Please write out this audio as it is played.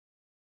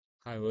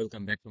Hi,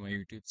 welcome back to my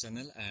YouTube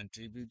channel and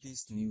review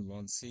this new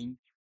launching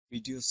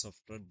video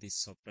software. This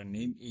software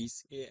name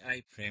is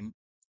AI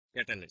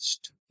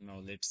FameCatalyst. Now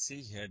let's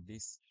see here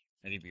this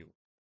review.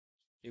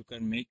 You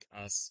can make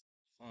us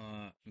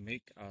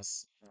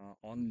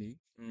only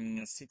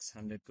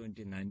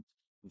 $629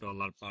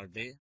 per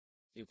day.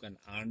 You can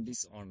earn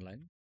this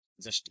online.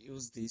 Just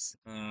use this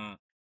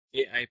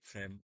AI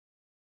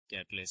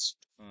FameCatalyst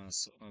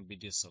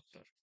video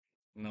software.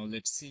 Now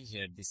let's see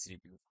here this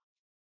review.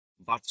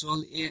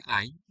 Virtual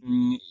AI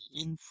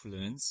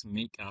influence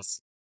make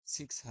us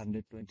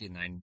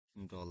 $629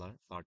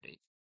 per day.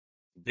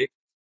 Break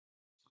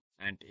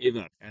and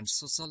ever and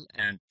social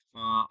and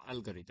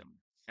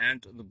algorithm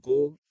and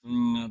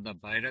the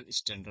viral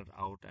standard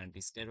out and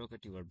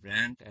skyrocket your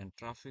brand and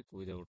traffic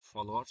without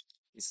followers,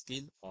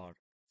 skill or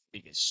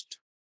biggest.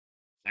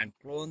 And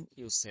clone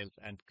yourself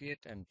and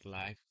create and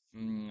live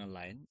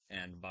line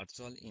and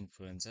virtual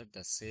influencer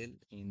the sale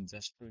in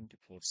just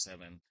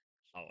 24/7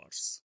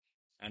 hours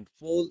and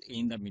pull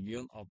in the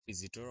million of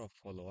visitor of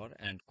follower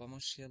and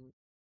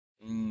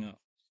mm,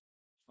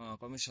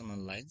 commercial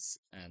lines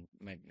and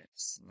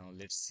magnets. Now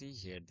let's see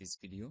here this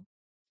video.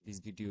 This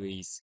video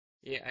is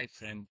AI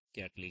frame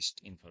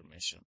catalyst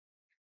information.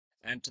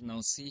 And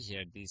now see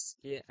here this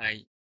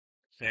AI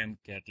frame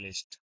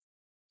catalyst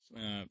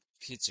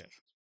feature.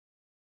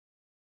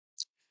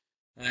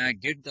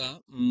 Get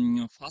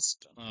the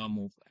first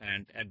move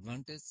and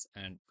advantage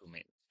and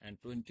domain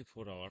and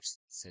 24 hours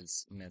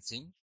sales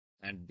matching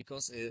and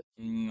because a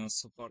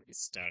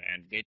superstar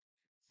and get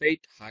paid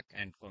hack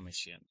and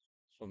commission.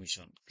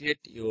 Create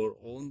your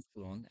own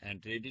clone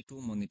and ready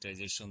to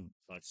monetization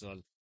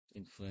virtual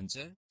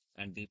influencer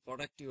and the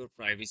product your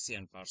privacy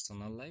and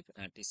personal life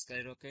and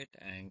skyrocket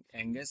and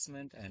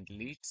engagement and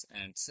leads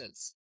and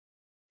sales.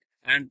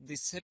 And the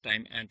set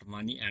time and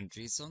money and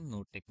reason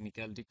no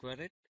technical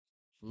required.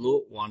 Low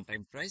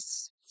one-time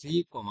price,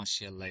 free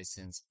commercial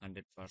license,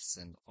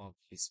 100% of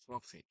this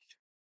profit.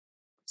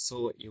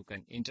 So you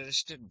can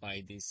interested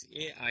by this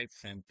AI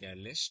frame care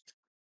list.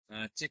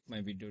 Check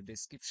my video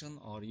description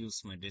or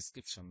use my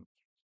description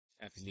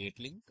affiliate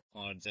link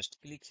or just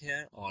click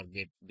here or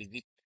get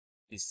visit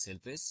this sale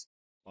page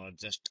or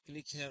just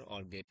click here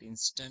or get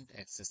instant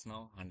access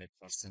now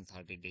 100%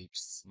 30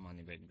 days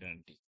money back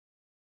guarantee.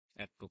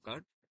 Add to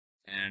cart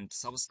and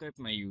subscribe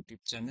my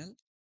YouTube channel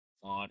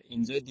or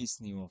enjoy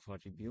this new offer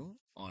review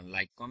or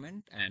like,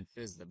 comment and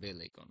press the bell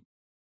icon.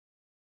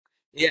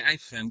 AI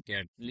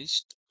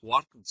FameCatalyst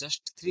work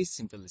just 3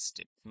 simple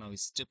steps. Now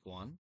step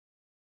 1,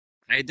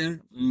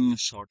 either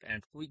short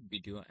and quick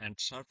video and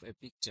sharp a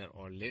picture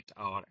or late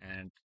hour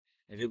and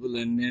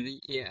revolutionary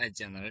AI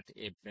generate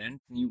a brand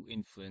new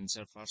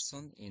influencer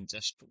person in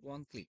just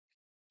one click.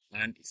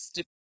 And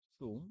step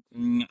 2,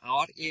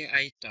 our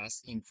AI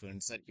task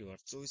influencer your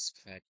choice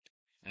fact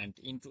and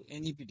into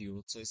any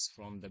video choice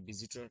from the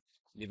visitor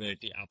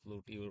liberty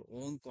upload your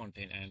own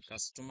content and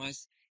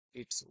customize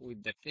it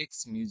with the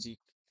text, music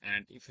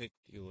and effect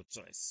your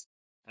choice.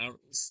 Our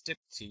step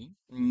 3,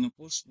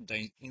 post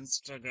the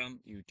Instagram,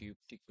 YouTube,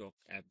 TikTok,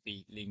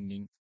 FB,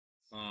 LinkedIn,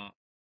 uh,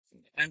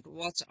 and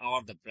watch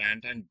our the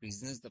brand and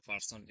business the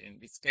person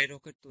in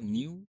skyrocket to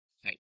new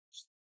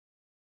heights.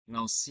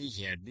 Now see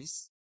here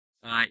this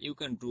you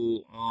can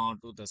do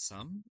the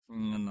sum.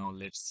 Now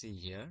let's see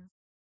here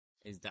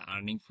is the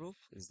earning proof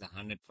is the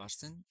 100%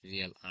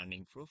 real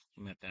earning proof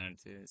meta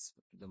is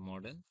the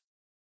model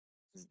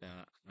is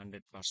the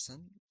 100%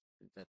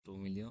 is the 2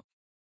 million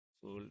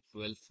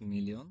 12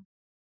 million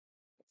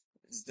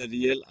is the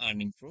real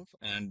earning proof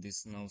and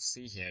this now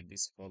see here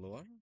this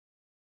follower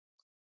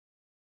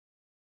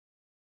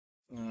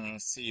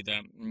see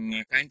the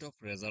kind of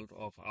result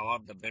of our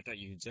the beta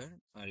user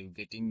are you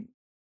getting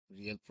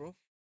real proof.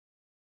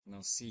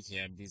 Now see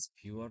here this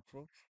viewer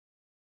proof.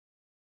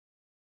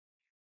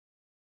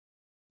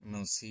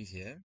 Now see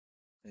here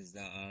is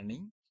the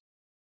earning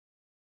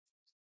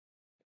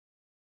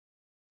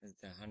is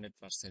the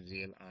 100%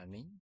 real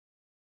earning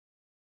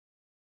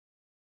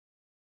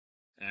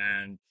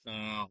and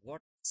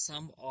what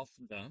some of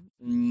the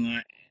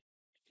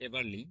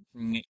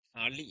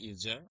early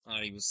user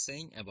are you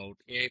saying about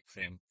AI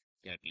frame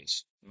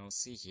catalyst. Now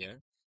see here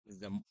is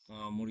the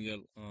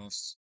Muriel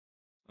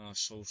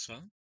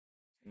Shosha.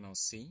 Now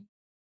see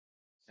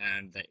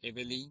and the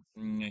Evely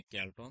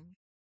Calton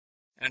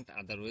and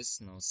otherwise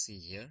now see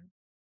here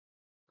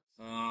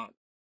uh,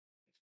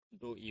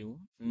 do you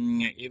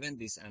even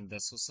this and the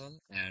social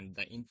and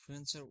the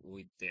influencer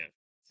with their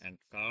and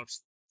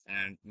cards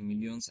and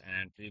millions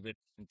and private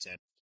chat.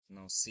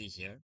 Now see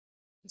here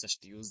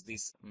just use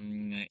this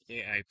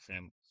AI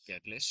frame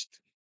catalyst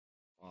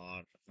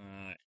or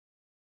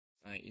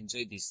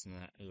enjoy this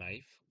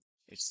life.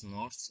 Its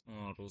north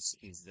rules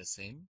is the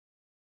same.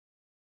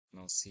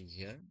 Now see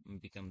here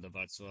become the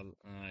virtual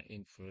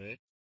infrared.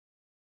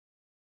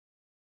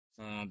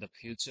 The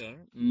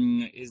future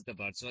is the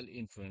virtual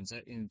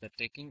influencer in the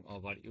taking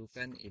over. You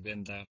can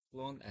even the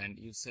clone and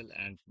you sell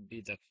and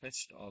be the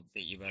first of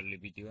the yearly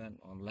video and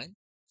online.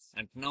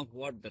 And now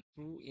what the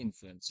true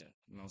influencer?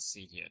 Now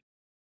see here.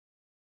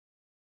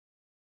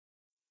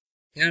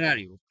 Here are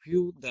you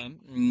few the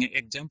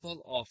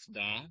example of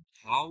the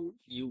how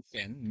you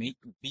can make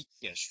big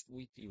cash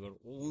with your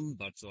own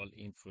virtual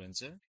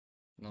influencer.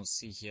 Now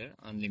see here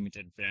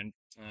unlimited brand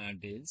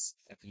deals,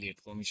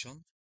 affiliate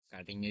commission,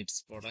 cutting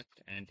edge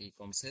product and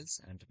e-com sales,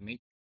 and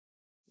make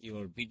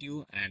your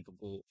video and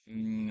go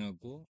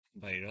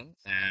viral,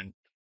 and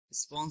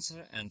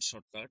sponsor and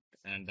shortcut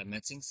and the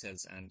matching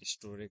sales and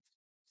storage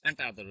and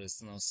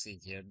others. Now see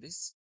here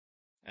this,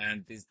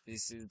 and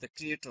this is the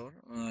creator.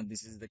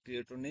 This is the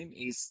creator name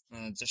is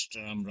just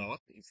Rawat.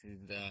 This is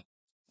the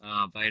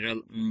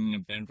viral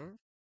vendor.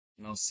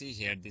 Now see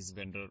here this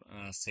vendor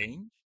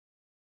saying,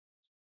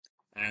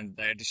 and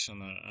the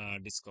additional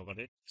discovered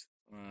it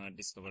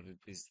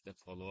is the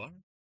follower.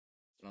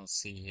 Now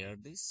see here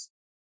this,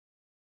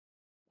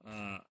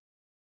 uh,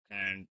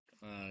 and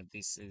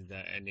this is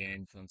the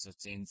alien influencer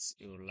change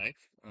your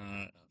life.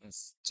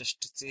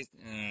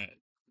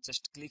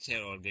 Just click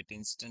here or get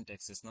instant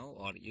access now,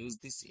 or use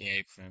this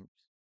AI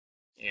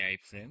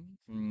frame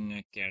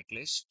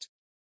catalyst.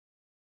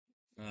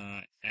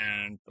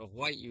 And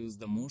why use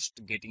the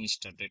most getting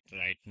started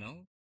right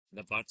now?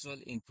 The virtual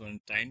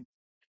influence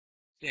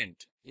trend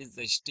is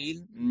the still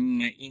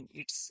in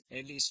its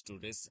early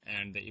stages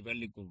and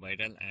eventually go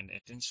viral and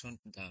attention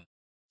the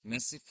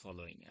massive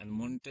following and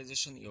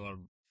monetization your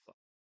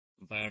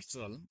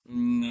virtual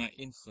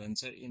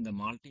influencer in the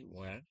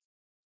multi-wire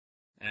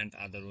and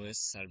other ways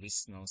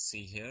service. Now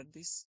see here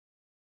this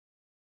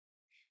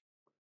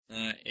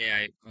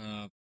AI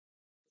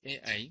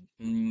AI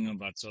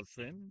virtual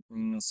frame.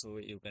 So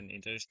you can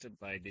interested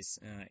by this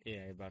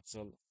AI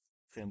virtual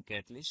frame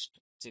catalyst.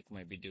 Check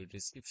my video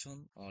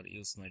description or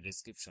use my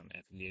description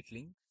affiliate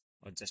link,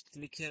 or just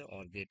click here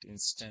or get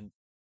instant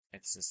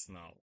access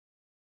now.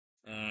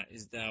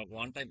 Is the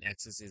one-time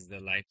access is the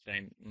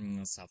lifetime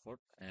support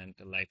and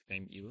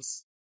lifetime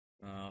use.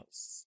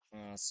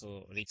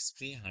 So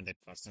risk-free,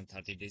 100%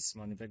 30 days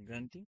money back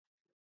guarantee.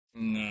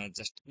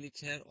 Just click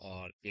here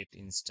or get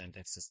instant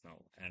access now,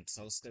 and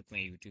subscribe my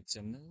YouTube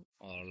channel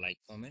or like,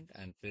 comment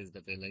and press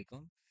the bell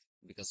icon,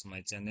 because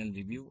my channel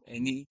review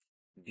any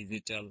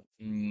digital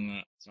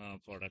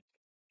product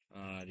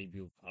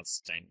review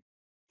first time.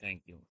 Thank you.